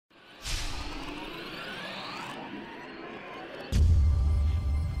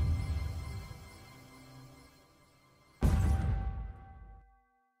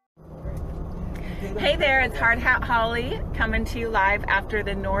Hey there, it's Hard Hat Holly coming to you live after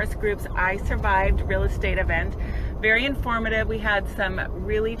the Norris Group's I Survived real estate event. Very informative. We had some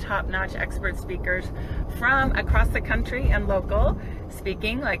really top-notch expert speakers from across the country and local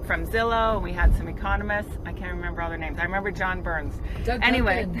speaking, like from Zillow, and we had some economists. I can't remember all their names. I remember John Burns.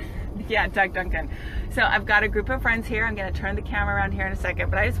 Anyway, yeah, Doug Duncan. So I've got a group of friends here. I'm going to turn the camera around here in a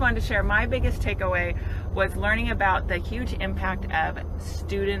second, but I just wanted to share my biggest takeaway was learning about the huge impact of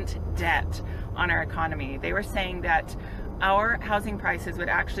student debt on our economy. They were saying that our housing prices would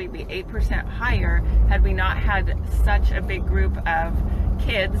actually be 8% higher had we not had such a big group of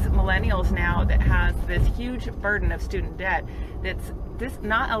kids, millennials now, that has this huge burden of student debt that's just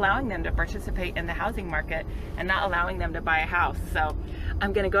not allowing them to participate in the housing market and not allowing them to buy a house. So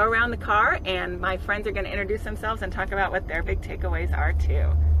I'm going to go around the car and my friends are going to introduce themselves and talk about what their big takeaways are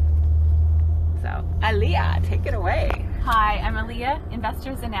too. So Aaliyah, take it away. Hi, I'm Aaliyah,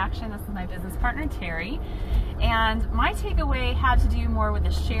 Investors in Action. This is my business partner, Terry. And my takeaway had to do more with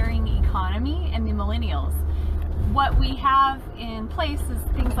the sharing economy and the millennials. What we have in place is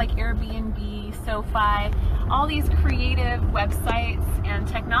things like Airbnb, SoFi, all these creative websites and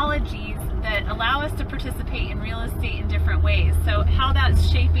technologies that allow us to participate in real estate in different ways. So how that's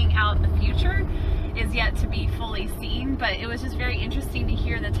shaping out the future is yet to be fully seen, but it was just very interesting to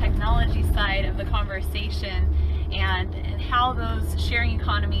hear the technology side of the conversation and how those sharing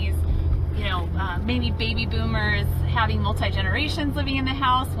economies, you know, maybe baby boomers having multi-generations living in the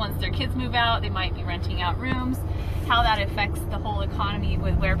house. Once their kids move out, they might be renting out rooms, how that affects the whole economy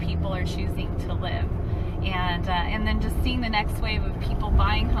with where people are choosing to live. And then just seeing the next wave of people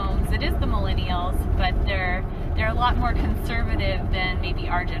buying homes. It is the millennials, but they're a lot more conservative than maybe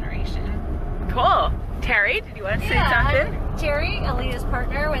our generation. Cool. Terry, did you want to say something? I'm Terry, Aaliyah's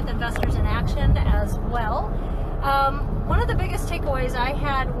partner with Investors in Action as well. One of the biggest takeaways I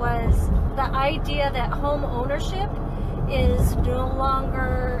had was the idea that home ownership is no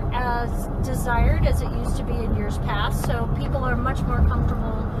longer as desired as it used to be in years past. So people are much more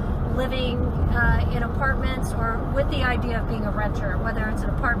comfortable living in apartments or with the idea of being a renter, whether it's in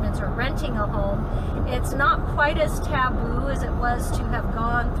apartments or renting a home. It's not quite as taboo as it was to have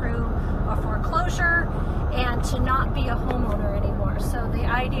gone through a foreclosure and to not be a homeowner anymore. So the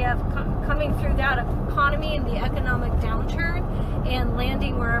idea of coming through that economy and the economic downturn and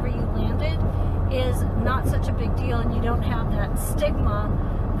landing wherever you landed is not such a big deal, and you don't have that stigma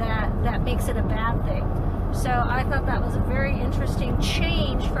that makes it a bad thing. So I thought that was a very interesting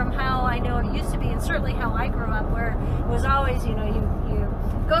change from how I know it used to be, and certainly how I grew up, where it was always, you know, you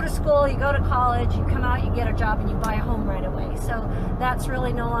go to school, you go to college, you come out, you get a job, and you buy a home right away. So that's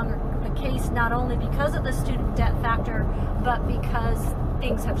really no longer the case, not only because of the student debt factor, but because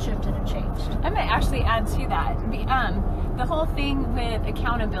things have shifted and changed. I might actually add to that. The whole thing with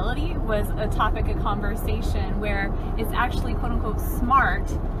accountability was a topic of conversation where it's actually quote unquote smart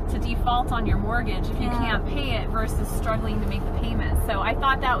to default on your mortgage if you can't pay it versus struggling to make the payment. So I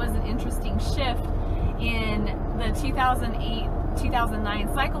thought that was an interesting shift in the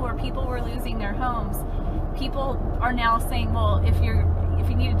 2008-2009 cycle where people were losing their homes. People are now saying, well, if you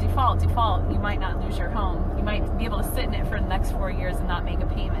need to default, you might not lose your home. You might be able to sit in it for the next 4 years and not make a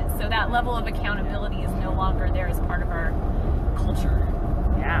payment. So that level of accountability is no longer there as part of our culture.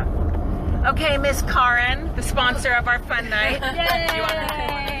 Yeah. Okay, Miss Karen, the sponsor of our fun night. Yay! You want to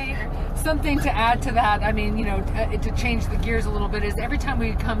say something to add to that? I mean, you know, to change the gears a little bit, is every time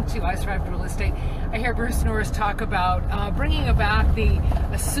we come to I Survived Real Estate, I hear Bruce Norris talk about bringing back the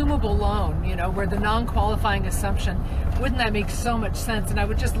assumable loan, you know, where the non-qualifying assumption. Wouldn't that make so much sense? And I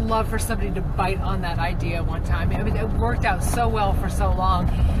would just love for somebody to bite on that idea one time. I mean, it worked out so well for so long,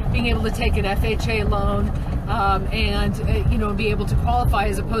 being able to take an FHA loan and you know, be able to qualify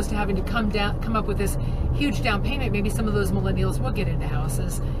as opposed to having to come up with this huge down payment. Maybe some of those millennials will get into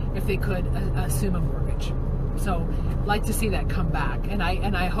houses if they could assume a mortgage. So like to see that come back, and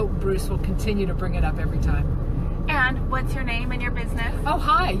I hope Bruce will continue to bring it up every time. And what's your name and your business? Oh,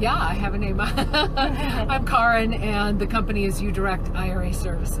 hi. Yeah, I have a name. I'm Karen, and the company is UDirect IRA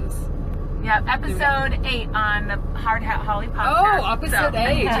Services. Yeah, episode 8 on the Hard Hat Holly podcast. Oh, episode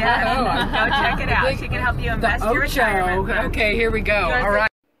 8. Yeah. Oh, go check it out. She can help you invest your retirement. Okay, here we go. All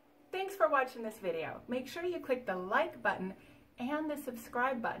right. Thanks for watching this video. Make sure you click the like button and the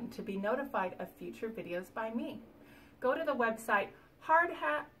subscribe button to be notified of future videos by me. Go to the website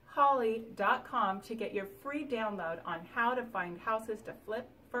hardhatholly.com to get your free download on how to find houses to flip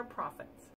for profits.